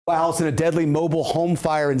A house in a deadly mobile home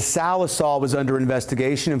fire in Sallisaw was under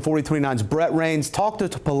investigation, and 4029's Brett Rains talked to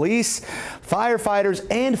police, firefighters,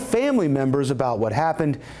 and family members about what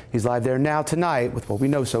happened. He's live there now tonight with what we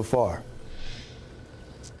know so far.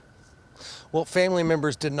 Well, family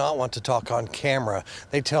members did not want to talk on camera.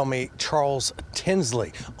 They tell me Charles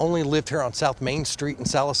Tinsley only lived here on South Main Street in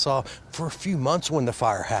Sallisaw for a few months when the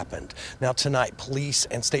fire happened. Now tonight, police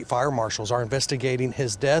and state fire marshals are investigating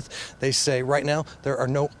his death. They say right now there are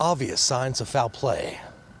no obvious signs of foul play.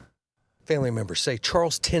 Family members say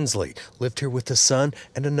Charles Tinsley lived here with his son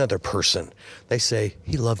and another person. They say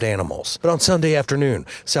he loved animals. But on Sunday afternoon,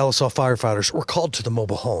 Sallisaw firefighters were called to the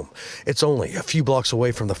mobile home. It's only a few blocks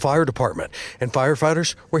away from the fire department, and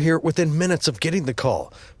firefighters were here within minutes of getting the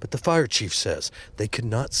call. But the fire chief says they could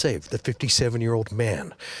not save the 57-year-old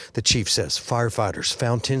man. The chief says firefighters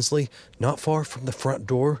found Tinsley not far from the front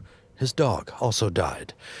door. His dog also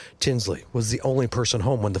died. Tinsley was the only person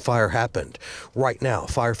home when the fire happened. Right now,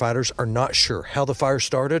 firefighters are not sure how the fire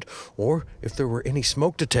started or if there were any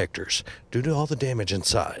smoke detectors due to all the damage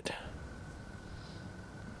inside.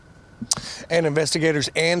 And investigators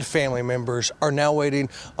and family members are now waiting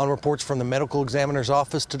on reports from the medical examiner's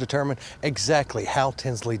office to determine exactly how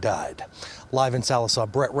Tinsley died. Live in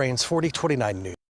Sallisaw, Brett Rains, 4029 News.